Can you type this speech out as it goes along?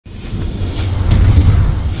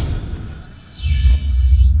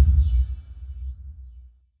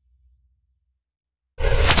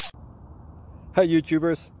Hi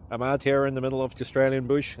YouTubers, I'm out here in the middle of the Australian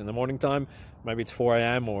bush in the morning time. Maybe it's 4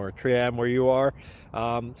 a.m. or 3 a.m. where you are.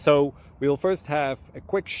 So we'll first have a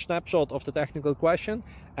quick snapshot of the technical question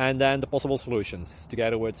and then the possible solutions,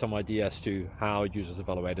 together with some ideas to how users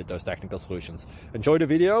evaluated those technical solutions. Enjoy the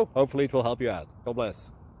video, hopefully it will help you out. God bless.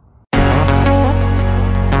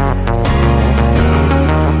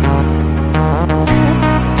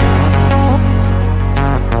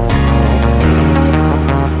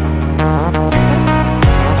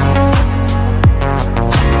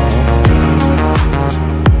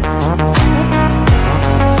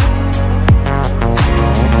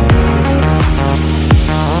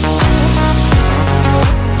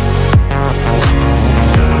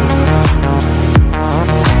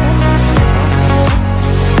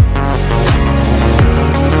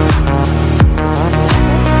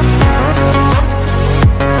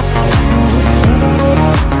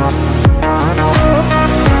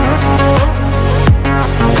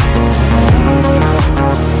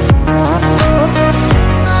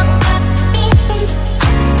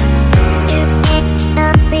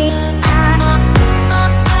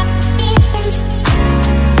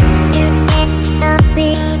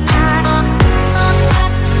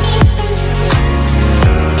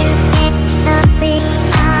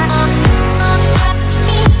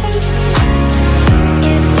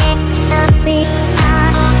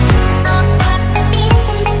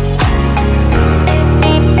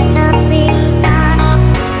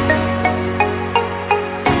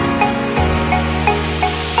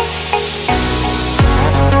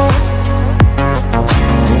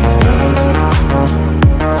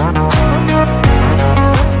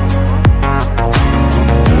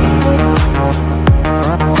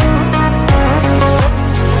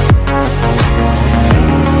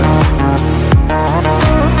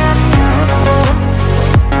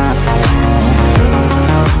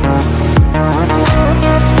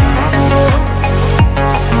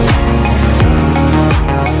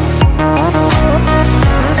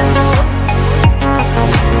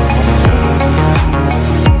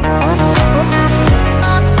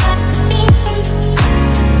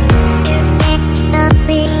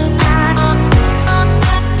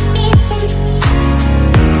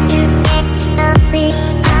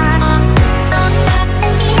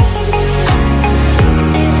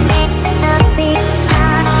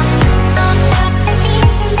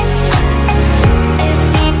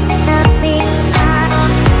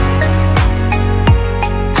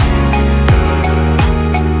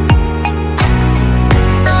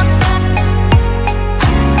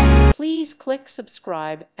 Please click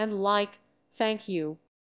subscribe and like. Thank you.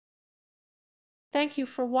 Thank you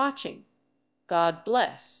for watching. God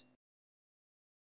bless.